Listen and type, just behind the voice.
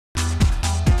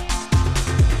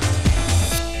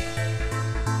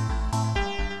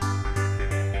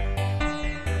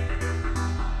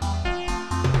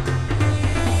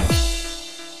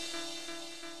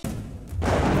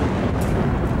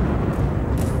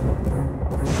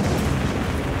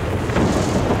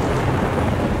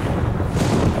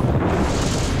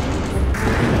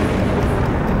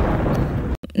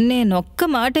నేనొక్క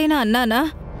మాటైనా అన్నానా?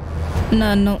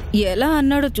 నన్ను ఎలా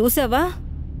అన్నాడో చూసావా?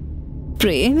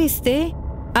 ప్రేమిస్తే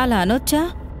అలా అనొచ్చా?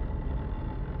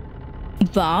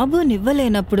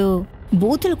 బాబునివ్వలేనప్పుడు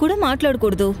బూతులు కూడా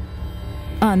మాట్లాడకూడదు.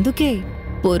 అందుకే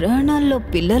పురాణాల్లో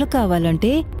పిల్లలు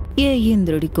కావాలంటే ఏ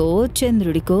ఇంద్రుడికో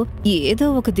చంద్రుడికో ఏదో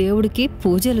ఒక దేవుడికి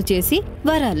పూజలు చేసి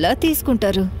వరల్లా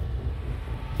తీసుకుంటారు.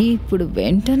 ఇప్పుడు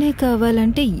వెంటనే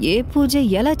కావాలంటే ఏ పూజ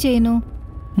ఎలా చేయను?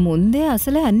 ముందే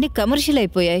అసలే అన్ని కమర్షియల్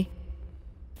అయిపోయాయి.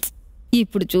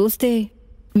 ఇప్పుడు చూస్తే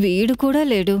వీడు కూడా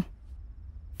లేడు.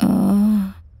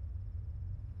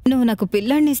 నువ్వు నాకు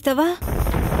పిల్లాన్ని ఇస్తావా?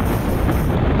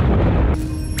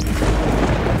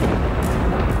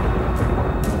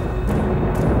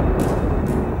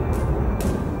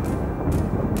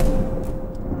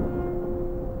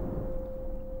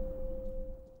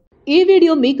 ఈ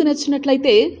వీడియో మీకు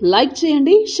నచ్చినట్లయితే లైక్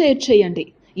చేయండి, షేర్ చేయండి.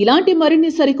 ఇలాంటి మరిన్ని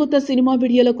సరికొత్త సినిమా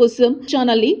వీడియోల కోసం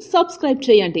ఛానల్ని సబ్స్క్రైబ్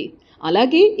చేయండి.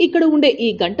 అలాగే ఇక్కడ ఉండే ఈ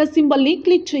గంట సింబల్ని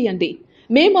క్లిక్ చేయండి.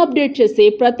 మేము అప్డేట్ చేసే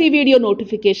ప్రతి వీడియో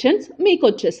నోటిఫికేషన్స్ మీకు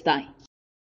వచ్చేస్తాయి.